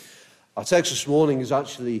Our text this morning is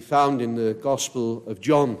actually found in the Gospel of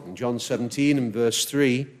John, in John 17 and verse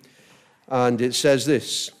 3, and it says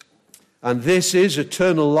this, "And this is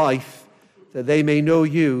eternal life, that they may know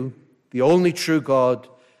you, the only true God,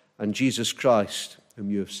 and Jesus Christ,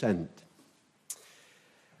 whom you have sent."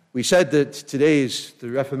 We said that today is the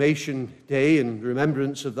Reformation Day in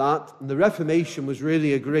remembrance of that, and the Reformation was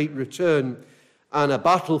really a great return and a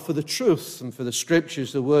battle for the truth and for the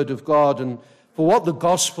Scriptures, the Word of God, and for what the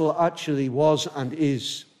gospel actually was and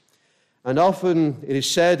is. And often it is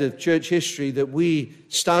said of church history that we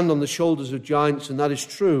stand on the shoulders of giants, and that is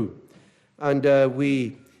true. And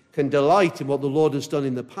we can delight in what the Lord has done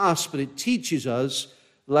in the past, but it teaches us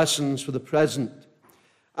lessons for the present.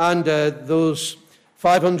 And those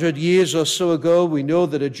 500 years or so ago, we know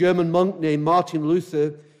that a German monk named Martin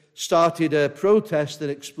Luther started a protest that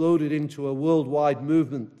exploded into a worldwide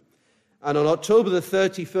movement. And on October the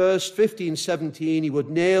 31st, 1517, he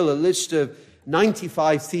would nail a list of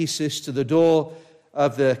 95 theses to the door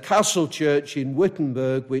of the Castle Church in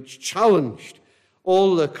Wittenberg, which challenged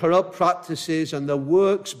all the corrupt practices and the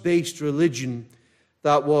works-based religion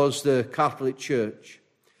that was the Catholic Church.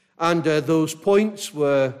 And those points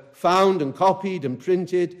were found and copied and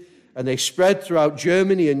printed, and they spread throughout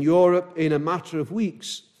Germany and Europe in a matter of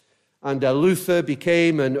weeks. And Luther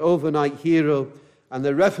became an overnight hero, and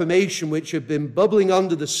the Reformation, which had been bubbling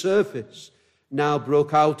under the surface, now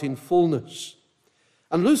broke out in fullness.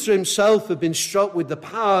 And Luther himself had been struck with the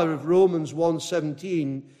power of Romans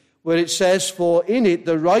 1:17, where it says, "For in it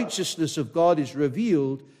the righteousness of God is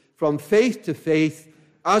revealed from faith to faith,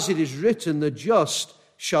 as it is written, the just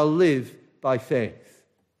shall live by faith."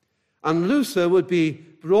 And Luther would be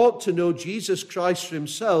brought to know Jesus Christ for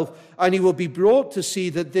himself, and he would be brought to see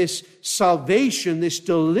that this salvation, this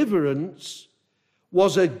deliverance,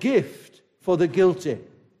 was a gift for the guilty.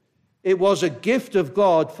 It was a gift of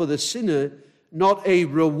God for the sinner, not a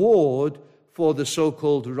reward for the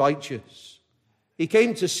so-called righteous. He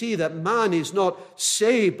came to see that man is not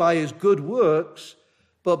saved by his good works,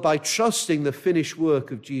 but by trusting the finished work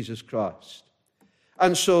of Jesus Christ.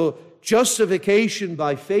 And so justification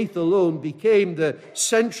by faith alone became the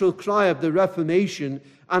central cry of the Reformation,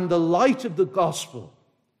 and the light of the gospel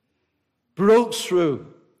broke through.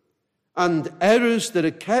 And errors that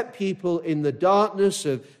had kept people in the darkness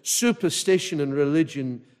of superstition and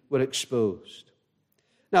religion were exposed.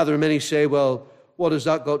 Now, there are many who say, well, what has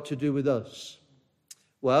that got to do with us?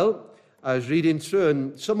 Well, I was reading through,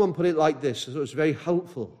 and someone put it like this, so it was very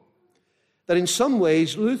helpful, that in some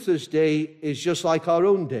ways, Luther's day is just like our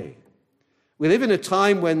own day. We live in a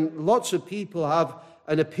time when lots of people have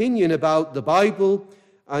an opinion about the Bible,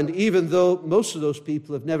 and even though most of those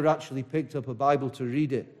people have never actually picked up a Bible to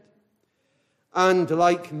read it. And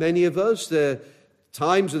like many of us, the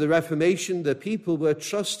times of the Reformation, the people were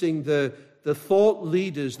trusting the thought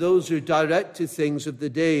leaders, those who directed things of the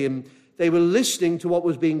day, and they were listening to what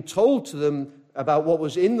was being told to them about what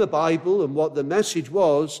was in the Bible and what the message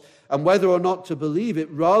was, and whether or not to believe it,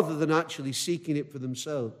 rather than actually seeking it for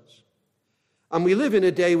themselves. And we live in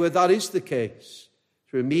a day where that is the case.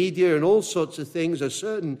 Through media and all sorts of things, a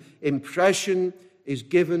certain impression is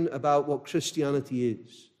given about what Christianity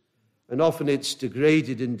is. And often it's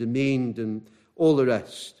degraded and demeaned and all the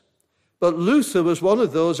rest. But Luther was one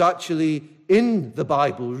of those actually in the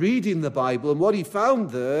Bible, reading the Bible, and what he found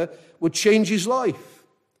there would change his life.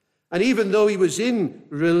 And even though he was in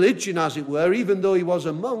religion, as it were, even though he was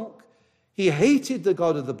a monk, he hated the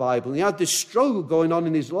God of the Bible. He had this struggle going on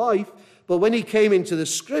in his life. But when he came into the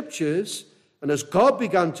Scriptures, and as God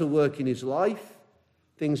began to work in his life,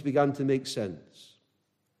 things began to make sense.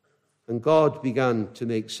 And God began to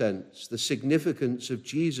make sense. The significance of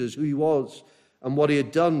Jesus, who he was, and what he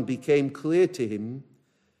had done became clear to him.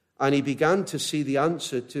 And he began to see the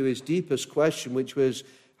answer to his deepest question, which was,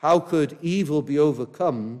 how could evil be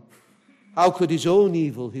overcome? How could his own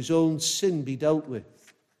evil, his own sin be dealt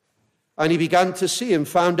with? And he began to see and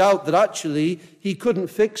found out that actually he couldn't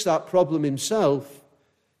fix that problem himself.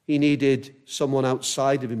 He needed someone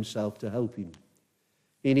outside of himself to help him.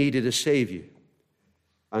 He needed a Savior.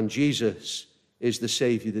 And Jesus is the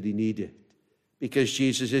Savior that he needed, because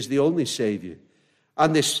Jesus is the only Savior.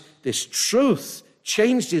 And this truth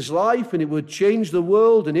changed his life, and it would change the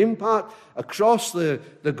world and impact across the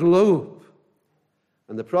globe.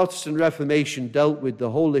 And the Protestant Reformation dealt with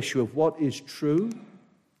the whole issue of what is true,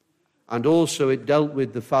 and also it dealt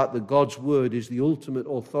with the fact that God's word is the ultimate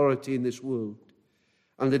authority in this world,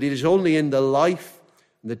 and that it is only in the life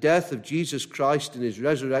and the death of Jesus Christ and his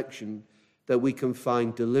resurrection that we can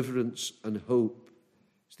find deliverance and hope.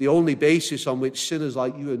 It's the only basis on which sinners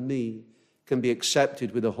like you and me can be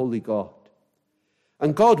accepted with a holy God.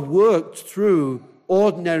 And God worked through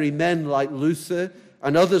ordinary men like Luther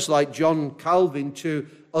and others like John Calvin to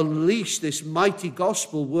unleash this mighty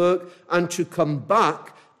gospel work and to come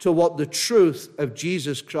back to what the truth of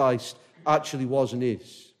Jesus Christ actually was and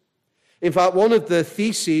is. In fact, one of the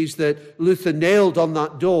theses that Luther nailed on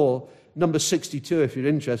that door, number 62 if you're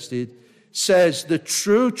interested, says the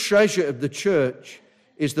true treasure of the church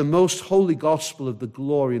is the most holy gospel of the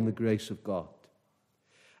glory and the grace of God.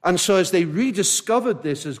 And so as they rediscovered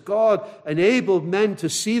this, as God enabled men to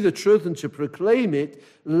see the truth and to proclaim it,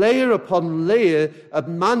 layer upon layer of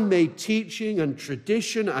man-made teaching and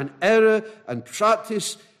tradition and error and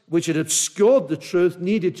practice which had obscured the truth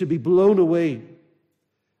needed to be blown away.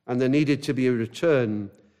 And there needed to be a return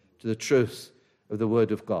to the truth of the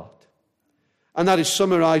Word of God. And that is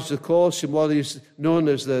summarized, of course, in what is known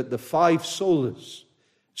as the five solas.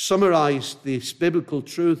 Summarized this biblical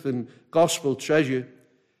truth and gospel treasure.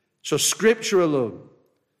 So Scripture alone,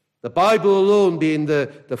 the Bible alone being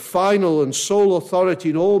the final and sole authority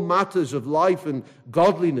in all matters of life and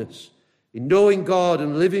godliness. In knowing God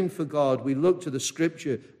and living for God, we look to the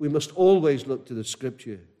Scripture. We must always look to the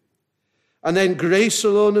Scripture. And then grace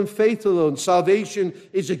alone and faith alone. Salvation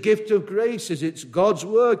is a gift of grace. It's God's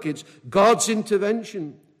work. It's God's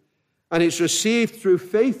intervention. And it's received through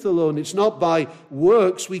faith alone. It's not by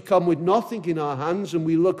works. We come with nothing in our hands and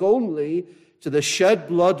we look only to the shed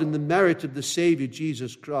blood and the merit of the Savior,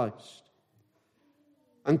 Jesus Christ.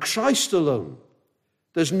 And Christ alone.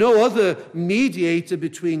 There's no other mediator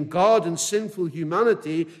between God and sinful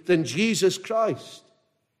humanity than Jesus Christ.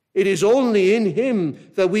 It is only in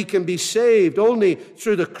him that we can be saved, only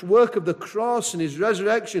through the work of the cross and his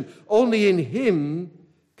resurrection. Only in him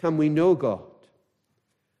can we know God.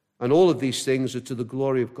 And all of these things are to the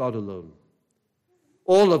glory of God alone.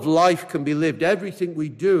 All of life can be lived. Everything we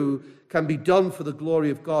do can be done for the glory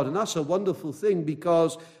of God. And that's a wonderful thing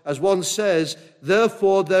because, as one says,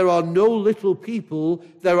 therefore there are no little people,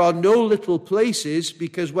 there are no little places,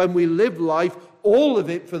 because when we live life, all of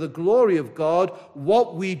it for the glory of God,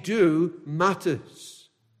 what we do matters.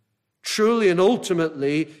 Truly and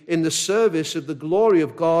ultimately, in the service of the glory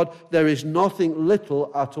of God, there is nothing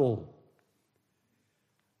little at all.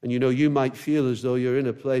 And you might feel as though you're in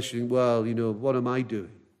a place, well, what am I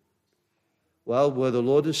doing? Well, where the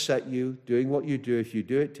Lord has set you, doing what you do, if you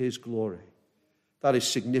do it to his glory, that is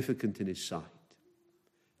significant in his sight.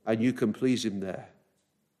 And you can please him there.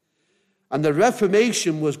 And the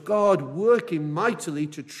Reformation was God working mightily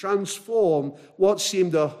to transform what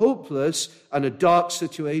seemed a hopeless and a dark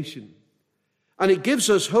situation. And it gives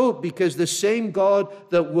us hope because the same God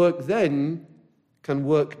that worked then can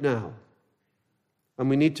work now. And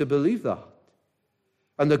we need to believe that.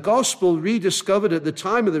 And the gospel rediscovered at the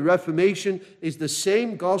time of the Reformation is the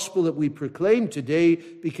same gospel that we proclaim today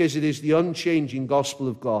because it is the unchanging gospel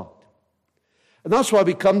of God. And that's why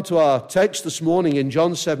we come to our text this morning in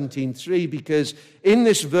John 17:3, because in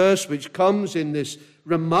this verse, which comes in this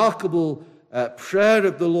remarkable prayer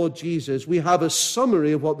of the Lord Jesus, we have a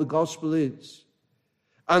summary of what the gospel is.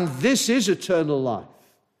 And this is eternal life,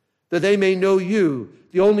 that they may know you,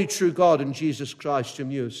 the only true God, and Jesus Christ,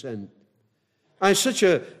 whom you have sent. And it's such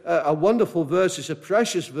a wonderful verse. It's a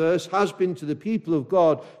precious verse, has been to the people of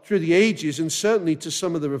God through the ages, and certainly to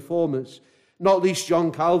some of the reformers, not least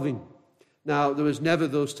John Calvin. Now, there was never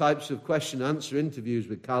those types of question-answer interviews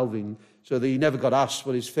with Calvin, so that he never got asked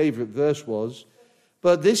what his favorite verse was.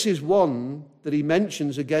 But this is one that he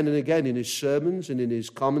mentions again and again in his sermons and in his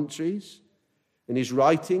commentaries, in his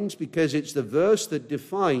writings, because it's the verse that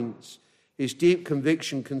defines his deep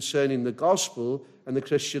conviction concerning the gospel and the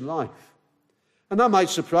Christian life. And that might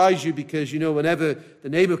surprise you because, whenever the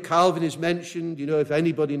name of Calvin is mentioned, if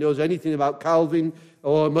anybody knows anything about Calvin,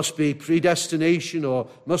 or it must be predestination, or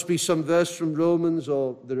must be some verse from Romans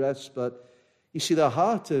or the rest. But you see, the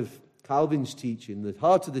heart of Calvin's teaching, the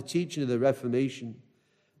heart of the teaching of the Reformation,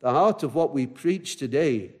 the heart of what we preach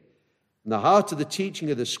today, and the heart of the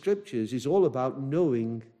teaching of the Scriptures is all about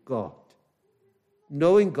knowing God.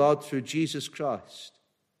 Knowing God through Jesus Christ.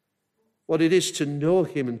 What it is to know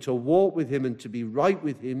him and to walk with him and to be right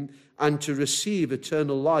with him and to receive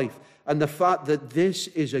eternal life. And the fact that this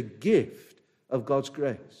is a gift of God's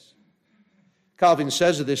grace. Calvin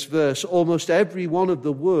says of this verse, almost every one of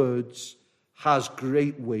the words has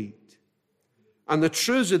great weight. And the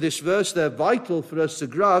truths of this verse, they're vital for us to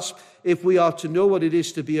grasp if we are to know what it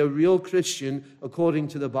is to be a real Christian according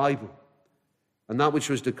to the Bible. And that which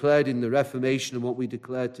was declared in the Reformation and what we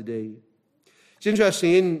declare today. It's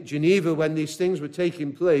interesting, in Geneva, when these things were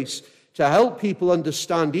taking place, to help people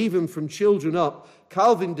understand, even from children up,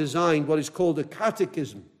 Calvin designed what is called a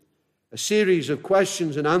catechism. a series of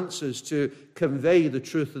questions and answers to convey the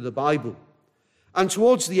truth of the Bible. And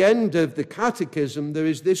towards the end of the catechism, there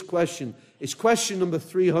is this question. It's question number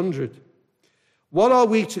 300. What are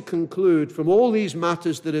we to conclude from all these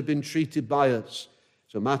matters that have been treated by us?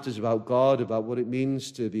 So matters about God, about what it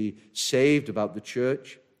means to be saved, about the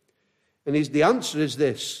church. And the answer is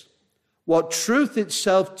this. What truth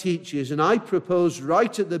itself teaches, and I propose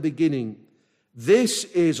right at the beginning, this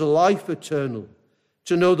is life eternal,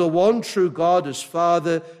 to know the one true God as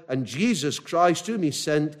Father and Jesus Christ whom he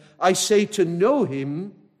sent. I say to know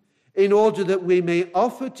him in order that we may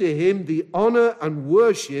offer to him the honor and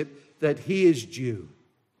worship that he is due,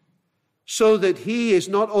 so that he is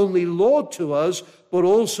not only Lord to us, but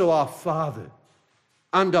also our Father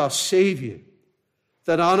and our Savior,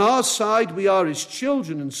 that on our side we are his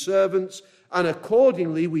children and servants, and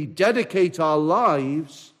accordingly we dedicate our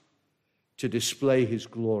lives to display his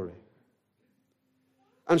glory.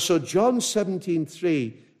 And so John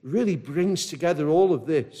 17:3 really brings together all of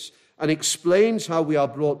this and explains how we are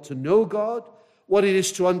brought to know God, what it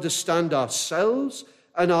is to understand ourselves,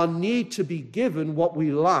 and our need to be given what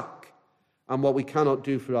we lack and what we cannot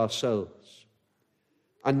do for ourselves.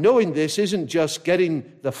 And knowing this isn't just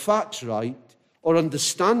getting the facts right or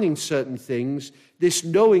understanding certain things. This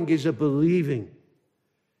knowing is a believing.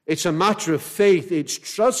 It's a matter of faith. It's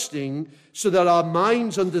trusting so that our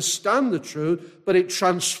minds understand the truth, but it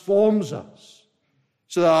transforms us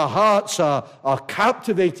so that our hearts are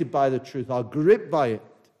captivated by the truth, are gripped by it.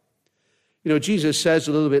 You know, Jesus says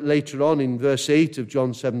a little bit later on in verse 8 of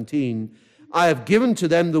John 17, I have given to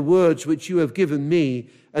them the words which you have given me,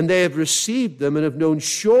 and they have received them and have known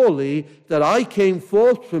surely that I came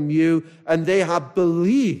forth from you, and they have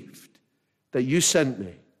believed that you sent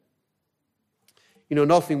me. You know,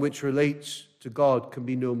 nothing which relates to God can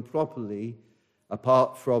be known properly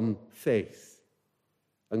apart from faith.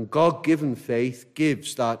 And God-given faith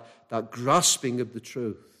gives that grasping of the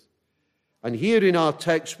truth. And here in our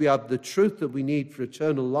text we have the truth that we need for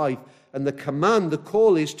eternal life, and the command, the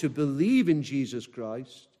call is to believe in Jesus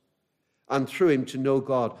Christ and through him to know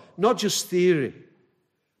God. Not just theory,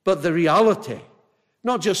 but the reality.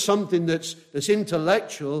 Not just something that's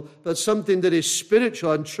intellectual, but something that is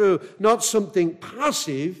spiritual and true. Not something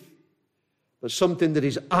passive, but something that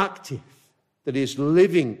is active, that is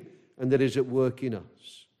living, and that is at work in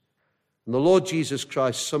us. And the Lord Jesus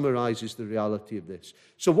Christ summarizes the reality of this.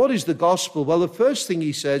 So what is the gospel? Well, the first thing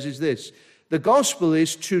he says is this. The gospel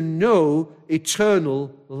is to know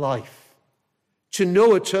eternal life. To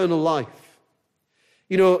know eternal life.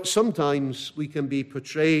 You know, sometimes we can be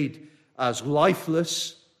portrayed as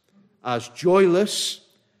lifeless, as joyless.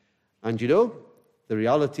 And you know, the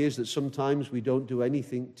reality is that sometimes we don't do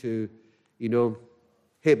anything to,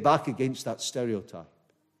 hit back against that stereotype.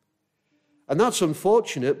 And that's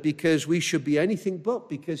unfortunate because we should be anything but,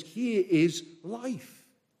 because here is life.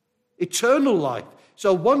 Eternal life. It's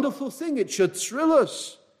a wonderful thing. It should thrill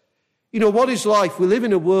us. You know, what is life? We live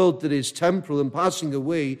in a world that is temporal and passing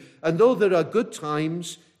away. And though there are good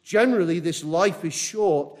times, generally this life is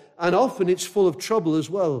short, and often it's full of trouble as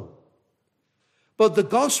well. But the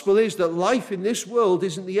gospel is that life in this world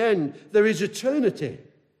isn't the end. There is eternity.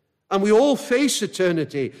 And we all face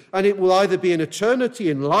eternity. And it will either be an eternity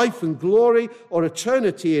in life and glory or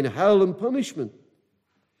eternity in hell and punishment.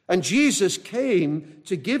 And Jesus came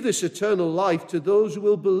to give this eternal life to those who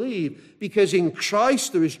will believe, because in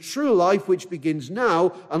Christ there is true life which begins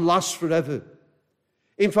now and lasts forever.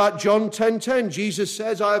 In fact, John 10:10, Jesus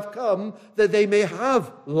says, I have come that they may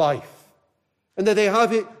have life, and that they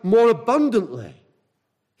have it more abundantly.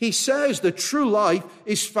 He says the true life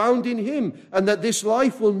is found in him, and that this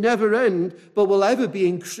life will never end, but will ever be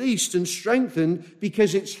increased and strengthened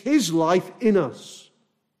because it's his life in us.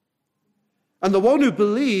 And the one who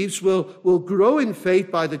believes will grow in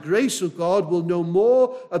faith by the grace of God, will know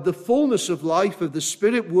more of the fullness of life of the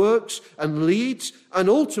Spirit works and leads, and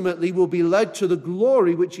ultimately will be led to the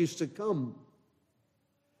glory which is to come.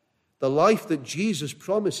 The life that Jesus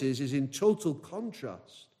promises is in total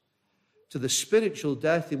contrast to the spiritual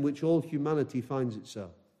death in which all humanity finds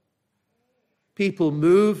itself. People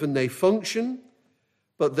move and they function,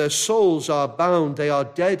 but their souls are bound. They are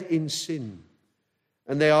dead in sin.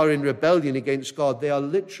 And they are in rebellion against God. They are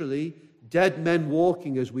literally dead men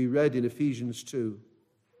walking, as we read in Ephesians 2.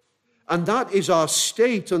 And that is our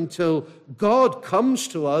state until God comes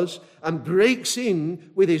to us and breaks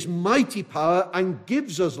in with his mighty power and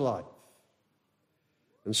gives us life.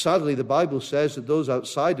 And sadly, the Bible says that those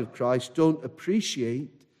outside of Christ don't appreciate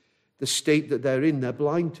the state that they're in. They're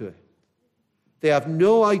blind to it. They have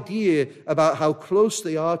no idea about how close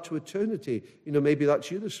they are to eternity. Maybe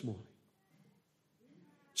that's you this morning.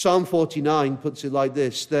 Psalm 49 puts it like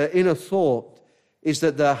this: their inner thought is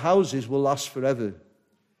that their houses will last forever,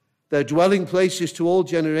 their dwelling places to all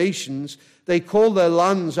generations. They call their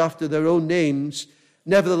lands after their own names.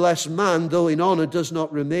 Nevertheless, man, though in honor, does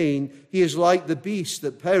not remain. He is like the beasts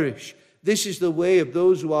that perish. This is the way of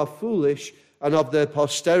those who are foolish, and of their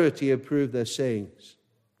posterity approve their sayings.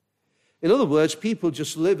 In other words, people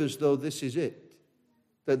just live as though this is it,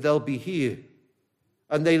 that they'll be here.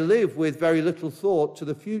 And they live with very little thought to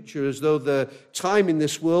the future, as though the time in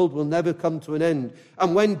this world will never come to an end.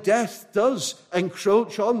 And when death does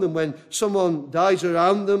encroach on them, when someone dies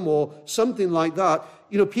around them or something like that,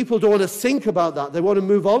 people don't want to think about that. They want to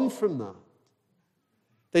move on from that.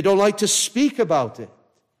 They don't like to speak about it.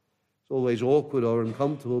 It's always awkward or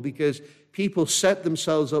uncomfortable because people set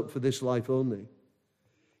themselves up for this life only.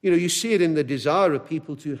 You see it in the desire of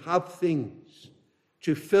people to have things,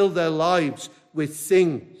 to fill their lives with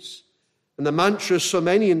things. And the mantra of so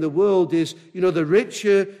many in the world is, the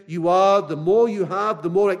richer you are, the more you have, the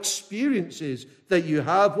more experiences that you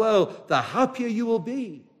have, well, the happier you will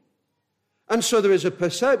be. And so there is a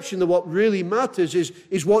perception that what really matters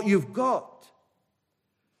is what you've got.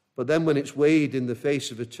 But then when it's weighed in the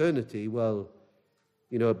face of eternity, well,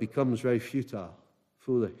 it becomes very futile,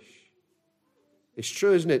 foolish. It's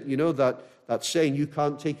true, isn't it? That saying, you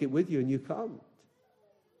can't take it with you, and you can't.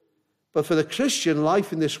 But for the Christian,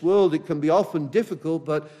 life in this world, it can be often difficult,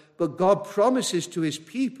 but God promises to his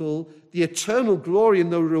people the eternal glory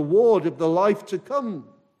and the reward of the life to come.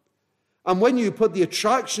 And when you put the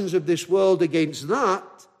attractions of this world against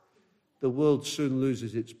that, the world soon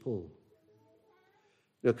loses its pull.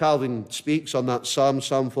 Calvin speaks on that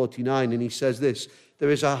Psalm 49, and he says this: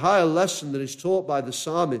 there is a higher lesson that is taught by the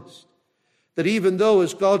psalmist, that even though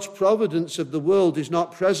as God's providence of the world is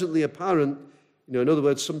not presently apparent, in other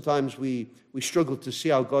words, sometimes we struggle to see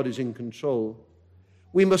how God is in control,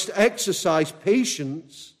 we must exercise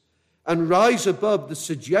patience and rise above the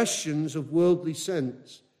suggestions of worldly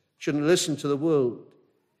sense. Shouldn't listen to the world.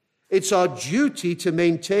 It's our duty to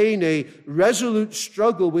maintain a resolute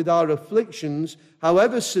struggle with our afflictions,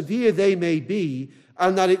 however severe they may be,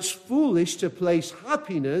 and that it's foolish to place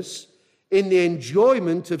happiness in the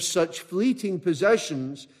enjoyment of such fleeting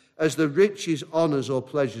possessions as the riches, honors, or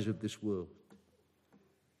pleasures of this world.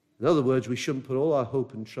 In other words, we shouldn't put all our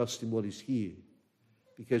hope and trust in what is here,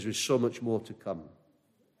 because there's so much more to come.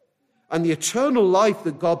 And the eternal life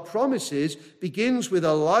that God promises begins with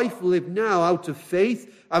a life lived now out of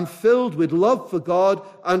faith and filled with love for God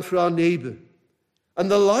and for our neighbor.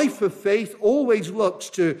 And the life of faith always looks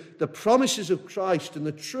to the promises of Christ and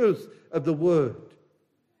the truth of the Word.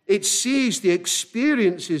 It sees the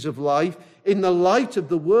experiences of life in the light of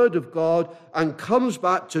the Word of God and comes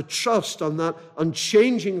back to trust on that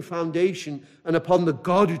unchanging foundation and upon the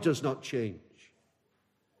God who does not change.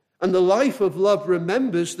 And the life of love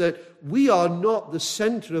remembers that we are not the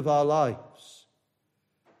center of our lives,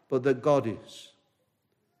 but that God is.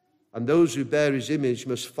 And those who bear his image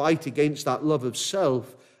must fight against that love of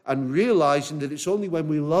self and realizing that it's only when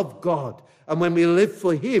we love God and when we live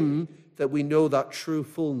for him that we know that true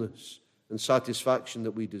fullness and satisfaction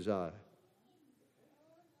that we desire.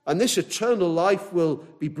 And this eternal life will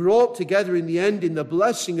be brought together in the end in the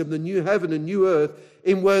blessing of the new heaven and new earth,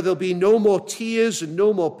 in where there'll be no more tears and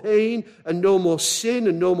no more pain and no more sin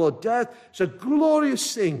and no more death. It's a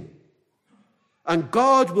glorious thing. And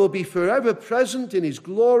God will be forever present in his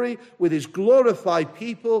glory with his glorified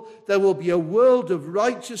people. There will be a world of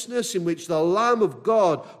righteousness in which the Lamb of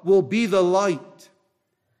God will be the light.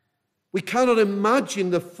 We cannot imagine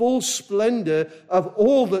the full splendor of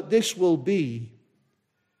all that this will be.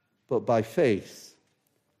 But by faith,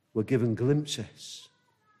 we're given glimpses.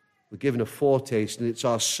 We're given a foretaste, and it's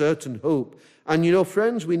our certain hope. And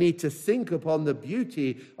friends, we need to think upon the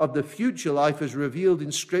beauty of the future life as revealed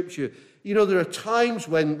in Scripture. There are times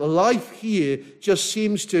when life here just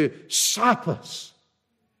seems to sap us.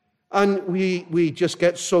 And we just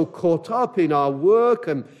get so caught up in our work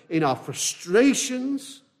and in our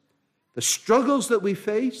frustrations, the struggles that we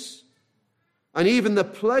face, and even the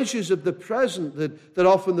pleasures of the present that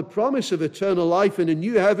often the promise of eternal life in a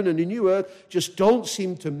new heaven and a new earth just don't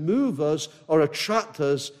seem to move us or attract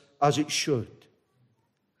us as it should.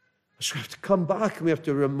 So we have to come back and we have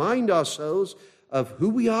to remind ourselves of who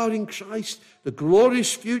we are in Christ, the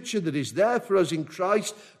glorious future that is there for us in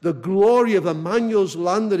Christ, the glory of Emmanuel's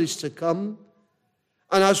land that is to come.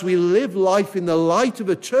 And as we live life in the light of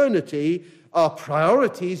eternity, our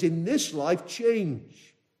priorities in this life change.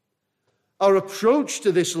 Our approach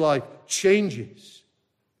to this life changes.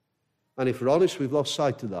 And if we're honest, we've lost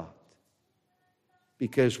sight of that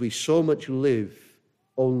because we so much live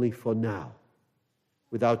only for now.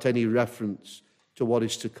 without any reference to what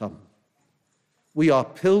is to come. We are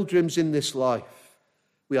pilgrims in this life.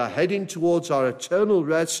 We are heading towards our eternal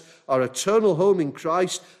rest, our eternal home in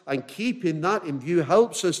Christ, and keeping that in view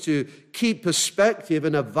helps us to keep perspective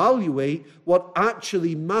and evaluate what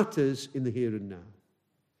actually matters in the here and now.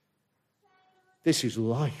 This is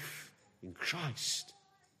life in Christ.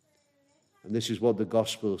 And this is what the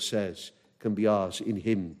gospel says can be ours in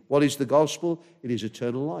him. What is the gospel? It is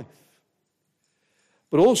eternal life.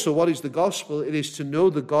 But also, what is the gospel? It is to know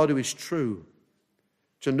the God who is true.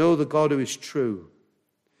 To know the God who is true.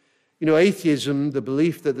 You know, atheism, the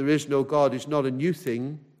belief that there is no God, is not a new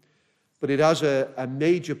thing, but it has a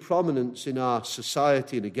major prominence in our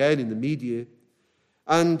society and again in the media.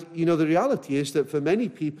 And, you know, the reality is that for many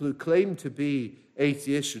people who claim to be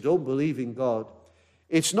atheists, who don't believe in God,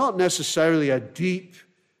 it's not necessarily a deep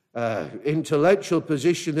intellectual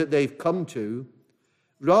position that they've come to.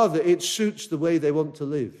 Rather, it suits the way they want to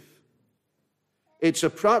live. It's a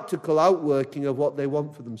practical outworking of what they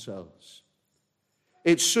want for themselves.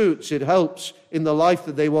 It suits, it helps in the life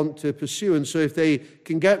that they want to pursue. And so if they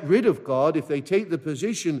can get rid of God, if they take the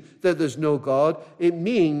position that there's no God, it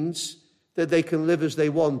means that they can live as they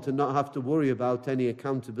want and not have to worry about any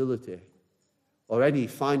accountability or any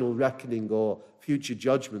final reckoning or future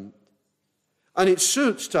judgment. And it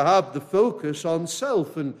suits to have the focus on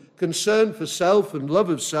self and concern for self and love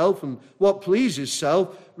of self and what pleases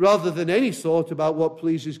self rather than any thought about what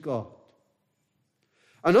pleases God.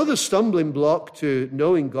 Another stumbling block to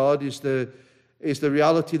knowing God is the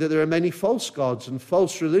reality that there are many false gods and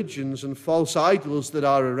false religions and false idols that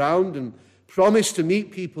are around and promise to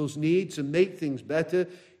meet people's needs and make things better.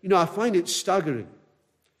 You know, I find it staggering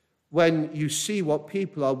when you see what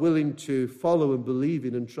people are willing to follow and believe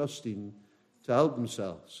in and trust in to help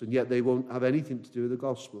themselves, and yet they won't have anything to do with the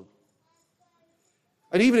gospel.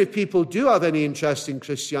 And even if people do have any interest in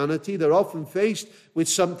Christianity, they're often faced with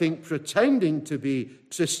something pretending to be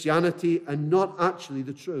Christianity and not actually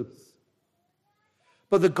the truth.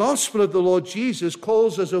 But the gospel of the Lord Jesus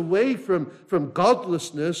calls us away from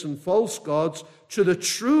godlessness and false gods to the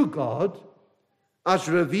true God, as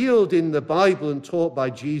revealed in the Bible and taught by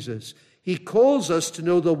Jesus. He calls us to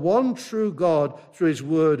know the one true God through his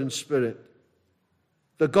word and spirit.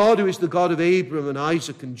 The God who is the God of Abraham and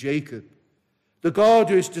Isaac and Jacob. The God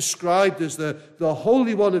who is described as the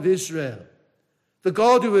Holy One of Israel. The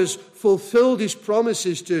God who has fulfilled his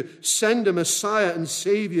promises to send a Messiah and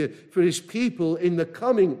Savior for his people in the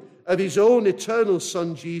coming of his own eternal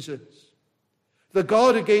Son, Jesus. The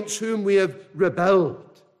God against whom we have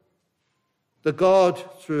rebelled. The God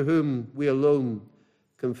through whom we alone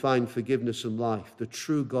can find forgiveness and life. The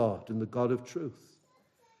true God and the God of truth.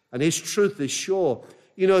 And his truth is sure.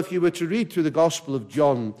 You know, if you were to read through the Gospel of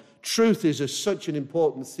John, truth is such an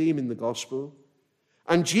important theme in the gospel.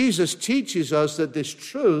 And Jesus teaches us that this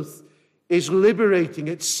truth is liberating.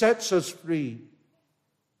 It sets us free.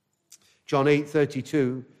 John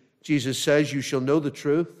 8:32, Jesus says, "You shall know the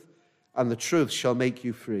truth, and the truth shall make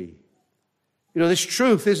you free." You know, this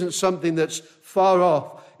truth isn't something that's far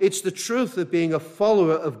off. It's the truth of being a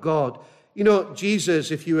follower of God. You know, Jesus,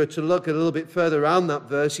 if you were to look a little bit further around that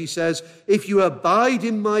verse, he says, "If you abide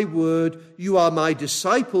in my word, you are my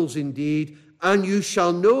disciples indeed, and you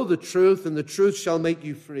shall know the truth, and the truth shall make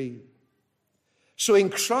you free." So in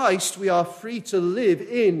Christ, we are free to live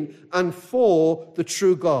in and for the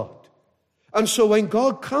true God. And so when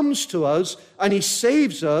God comes to us and he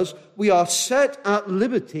saves us, we are set at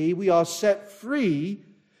liberty, we are set free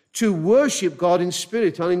to worship God in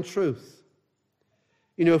spirit and in truth.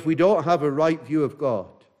 You know, if we don't have a right view of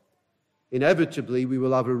God, inevitably we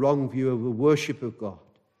will have a wrong view of the worship of God.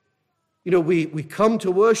 You know, we come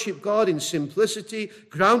to worship God in simplicity,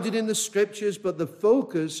 grounded in the Scriptures, but the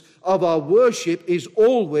focus of our worship is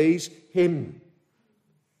always him.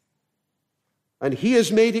 And he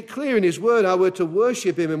has made it clear in his word how we're to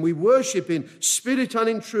worship him, and we worship in spirit and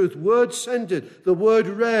in truth, word-centered, the word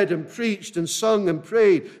read and preached and sung and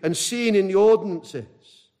prayed and seen in the ordinances.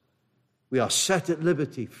 We are set at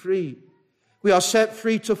liberty, free. We are set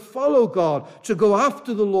free to follow God, to go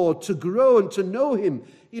after the Lord, to grow and to know him.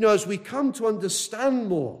 You know, as we come to understand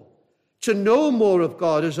more, to know more of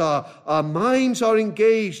God, as our minds are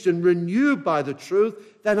engaged and renewed by the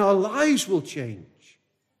truth, then our lives will change.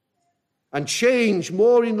 And change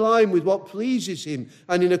more in line with what pleases him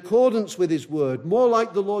and in accordance with his word, more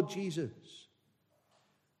like the Lord Jesus.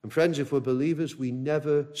 And friends, if we're believers, we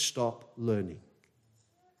never stop learning.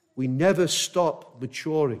 We never stop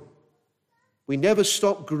maturing. We never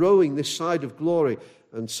stop growing this side of glory.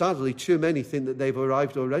 And sadly, too many think that they've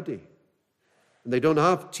arrived already. And they don't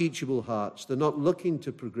have teachable hearts. They're not looking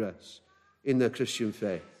to progress. in the Christian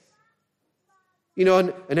faith.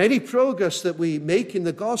 And any progress that we make in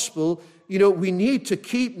the gospel, we need to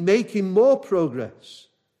keep making more progress.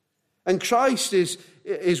 And Christ is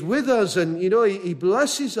with us, and, he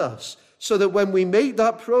blesses us so that when we make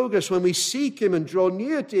that progress, when we seek him and draw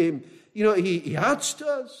near to him, he adds to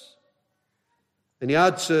us. And he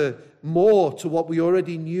adds more to what we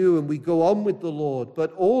already knew, and we go on with the Lord.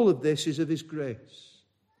 But all of this is of his grace,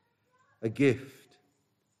 a gift.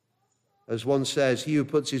 As one says, he who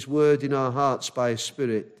puts his word in our hearts by his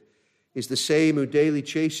Spirit is the same who daily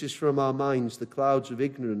chases from our minds the clouds of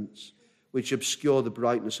ignorance which obscure the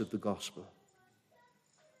brightness of the gospel.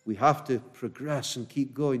 We have to progress and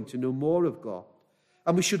keep going to know more of God.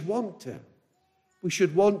 And we should want to. We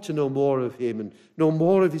should want to know more of him and know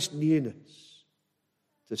more of his nearness,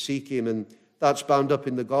 to seek him. And that's bound up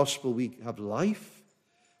in the gospel. We have life,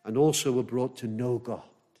 and also we're brought to know God,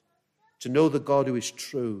 to know the God who is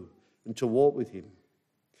true, and to walk with him.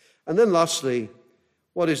 And then lastly,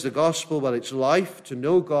 what is the gospel? Well, it's life, to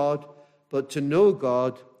know God, but to know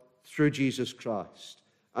God through Jesus Christ,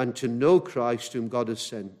 and to know Christ whom God has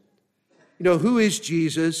sent. Who is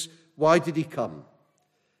Jesus? Why did he come?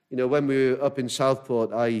 When we were up in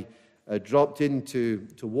Southport, I dropped into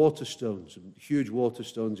Waterstones, huge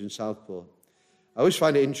Waterstones in Southport. I always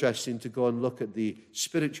find it interesting to go and look at the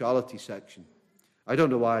spirituality section. I don't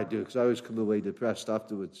know why I do, because I always come away depressed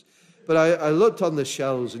afterwards. But I looked on the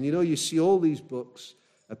shelves, and you see all these books,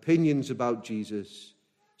 opinions about Jesus.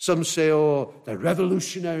 Some say, the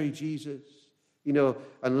revolutionary Jesus,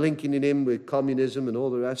 and linking him with communism and all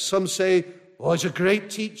the rest. Some say, he's a great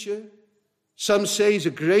teacher. Some say he's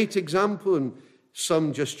a great example, and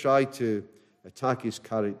some just try to attack his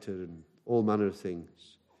character and all manner of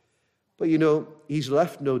things. But he's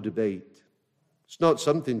left no debate. It's not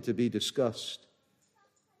something to be discussed.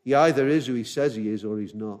 He either is who he says he is, or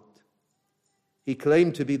he's not. He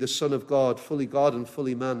claimed to be the Son of God and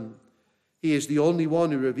fully man. He is the only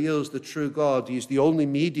one who reveals the true God. He is the only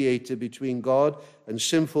mediator between God and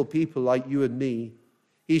sinful people like you and me.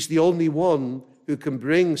 He's the only one who can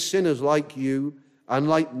bring sinners like you and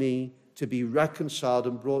like me to be reconciled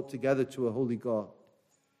and brought together to a holy God.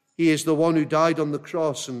 He is the one who died on the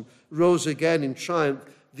cross and rose again in triumph.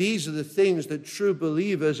 These are the things that true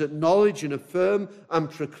believers acknowledge and affirm and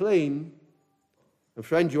proclaim. And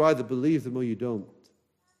friend, you either believe them or you don't.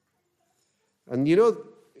 And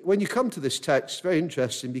when you come to this text, it's very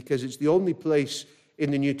interesting, because it's the only place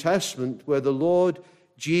in the New Testament where the Lord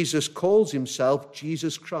Jesus calls himself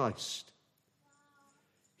Jesus Christ.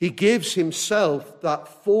 He gives himself that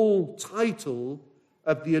full title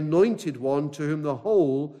of the Anointed One to whom the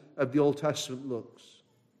whole of the Old Testament looks.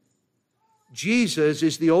 Jesus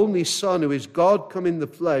is the only Son who is God come in the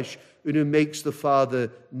flesh and who makes the Father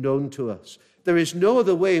known to us. There is no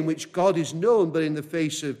other way in which God is known but in the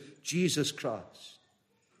face of Jesus Christ.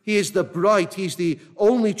 He is the bright, he's the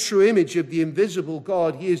only true image of the invisible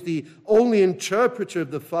God. He is the only interpreter of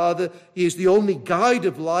the Father. He is the only guide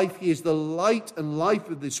of life. He is the light and life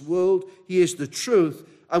of this world. He is the truth.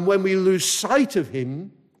 And when we lose sight of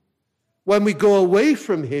him, when we go away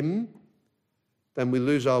from him, then we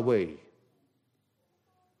lose our way.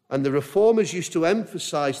 And the Reformers used to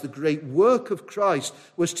emphasize the great work of Christ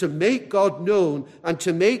was to make God known, and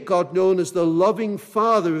to make God known as the loving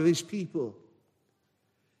Father of his people.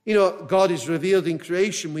 God is revealed in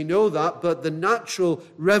creation, we know that, but the natural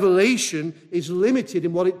revelation is limited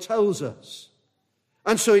in what it tells us.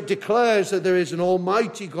 And so it declares that there is an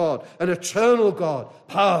almighty God, an eternal God,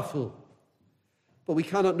 powerful. But we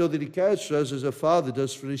cannot know that he cares for us as a father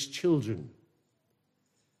does for his children.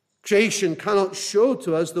 Creation cannot show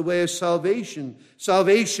to us the way of salvation.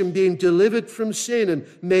 Salvation, being delivered from sin and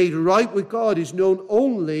made right with God, is known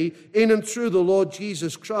only in and through the Lord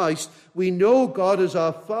Jesus Christ. We know God as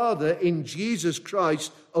our Father in Jesus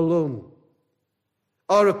Christ alone.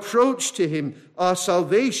 Our approach to him, our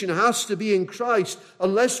salvation, has to be in Christ.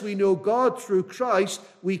 Unless we know God through Christ,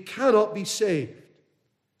 we cannot be saved.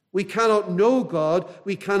 We cannot know God.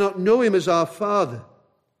 We cannot know him as our Father.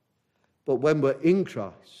 But when we're in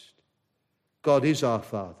Christ, God is our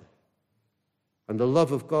Father, and the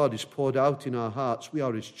love of God is poured out in our hearts. We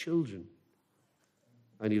are his children,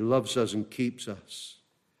 and he loves us and keeps us.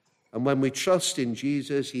 And when we trust in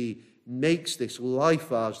Jesus, he makes this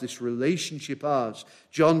life ours, this relationship ours.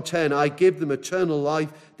 John 10, I give them eternal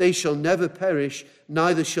life. They shall never perish,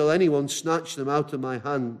 neither shall anyone snatch them out of my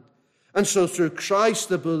hand. And so through Christ,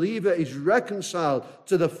 the believer is reconciled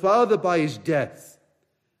to the Father by his death.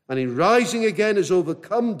 And in rising again has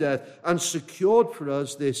overcome death and secured for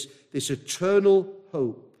us this eternal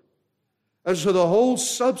hope. And so the whole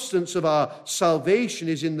substance of our salvation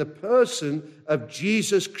is in the person of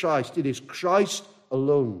Jesus Christ. It is Christ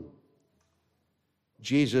alone.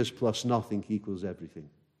 Jesus plus nothing equals everything.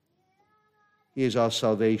 He is our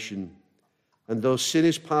salvation. And though sin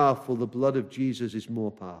is powerful, the blood of Jesus is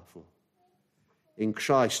more powerful. In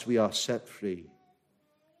Christ we are set free.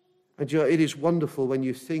 And it is wonderful when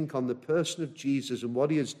you think on the person of Jesus and what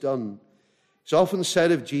he has done. It's often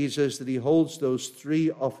said of Jesus that he holds those three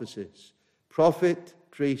offices: prophet,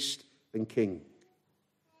 priest, and king.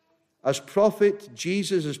 As prophet,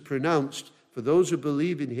 Jesus has pronounced, for those who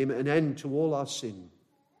believe in him, an end to all our sin.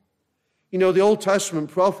 You know, the Old Testament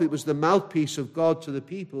prophet was the mouthpiece of God to the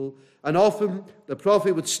people, and often the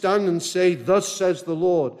prophet would stand and say, "Thus says the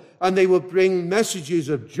Lord," and they would bring messages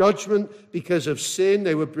of judgment because of sin.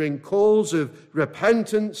 They would bring calls of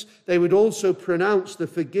repentance. They would also pronounce the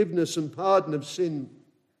forgiveness and pardon of sin.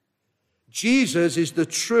 Jesus is the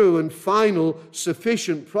true and final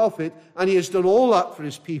sufficient prophet, and he has done all that for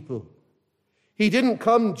his people. He didn't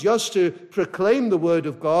come just to proclaim the word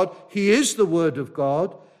of God. He is the word of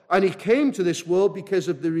God. And he came to this world because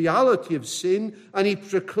of the reality of sin, and he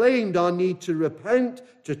proclaimed our need to repent,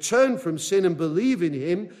 to turn from sin and believe in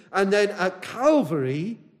him. And then at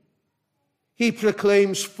Calvary, he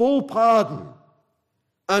proclaims full pardon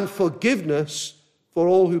and forgiveness for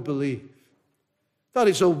all who believe. That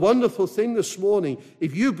is a wonderful thing this morning.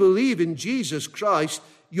 If you believe in Jesus Christ,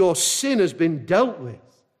 your sin has been dealt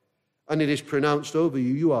with, and it is pronounced over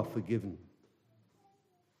you. You are forgiven.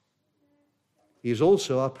 He is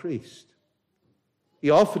also our priest. He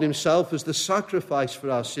offered himself as the sacrifice for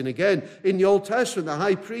our sin. Again, in the Old Testament, the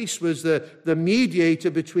high priest was the mediator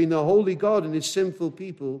between the holy God and his sinful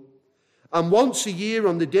people. And once a year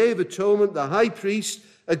on the Day of Atonement, the high priest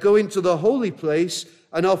would go into the holy place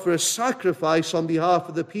and offer a sacrifice on behalf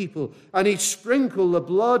of the people. And he'd sprinkle the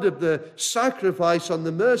blood of the sacrifice on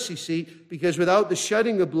the mercy seat, because without the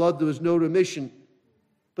shedding of blood, there was no remission.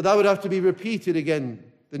 But that would have to be repeated again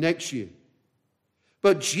the next year.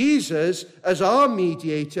 But Jesus, as our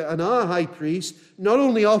mediator and our high priest, not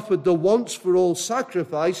only offered the once-for-all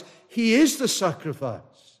sacrifice, he is the sacrifice.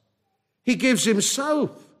 He gives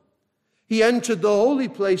himself. He entered the holy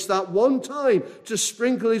place that one time to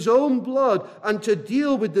sprinkle his own blood and to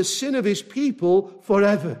deal with the sin of his people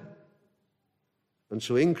forever. And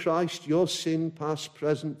so in Christ, your sin, past,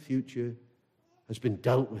 present, future, has been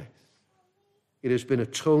dealt with. It has been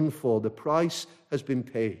atoned for. The price has been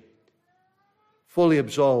paid. Fully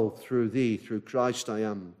absolved through thee, through Christ I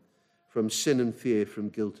am, from sin and fear, from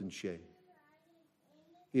guilt and shame.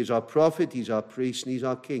 He is our prophet, he's our priest, and he's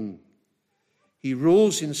our king. He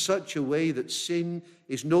rules in such a way that sin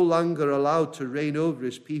is no longer allowed to reign over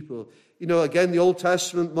his people. You know, again, the Old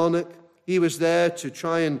Testament monarch, he was there to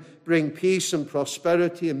try and bring peace and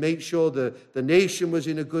prosperity and make sure the nation was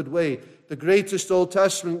in a good way. The greatest Old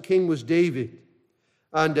Testament king was David.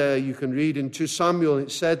 And you can read in 2 Samuel,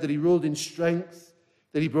 it said that he ruled in strength,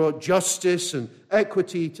 that he brought justice and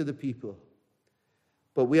equity to the people.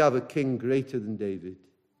 But we have a king greater than David,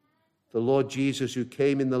 the Lord Jesus, who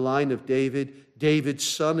came in the line of David, David's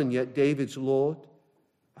son and yet David's Lord.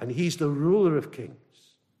 And he's the ruler of kings.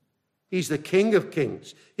 He's the King of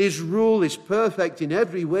kings. His rule is perfect in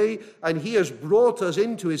every way, and he has brought us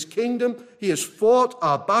into his kingdom. He has fought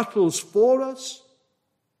our battles for us.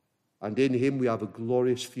 And in him we have a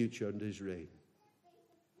glorious future under his reign.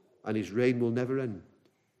 And his reign will never end.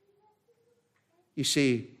 You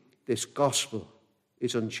see, this gospel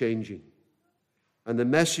is unchanging. And the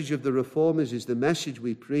message of the Reformers is the message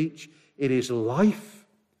we preach. It is life.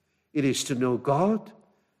 It is to know God.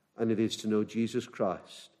 And it is to know Jesus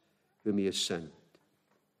Christ, whom he has sent.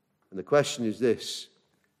 And the question is this: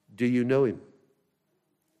 do you know him?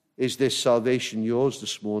 Is this salvation yours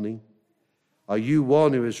this morning? Are you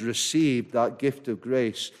one who has received that gift of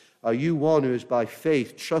grace? Are you one who has by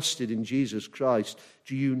faith trusted in Jesus Christ?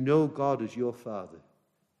 Do you know God as your Father?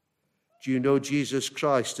 Do you know Jesus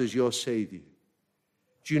Christ as your Savior?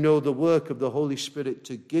 Do you know the work of the Holy Spirit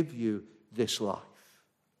to give you this life?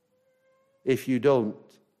 If you don't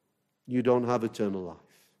have eternal life.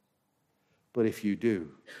 But if you do,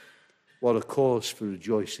 what a cause for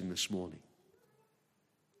rejoicing this morning.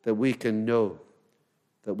 That we can know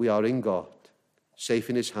that we are in God, safe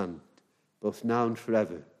in his hand, both now and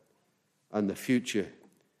forever, and the future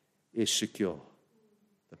is secure.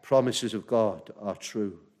 The promises of God are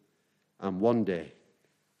true, and one day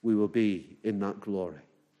we will be in that glory.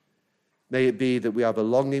 May it be that we have a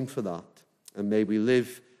longing for that, and may we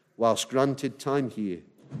live, whilst granted time here,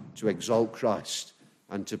 to exalt Christ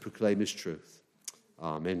and to proclaim his truth.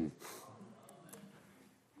 Amen.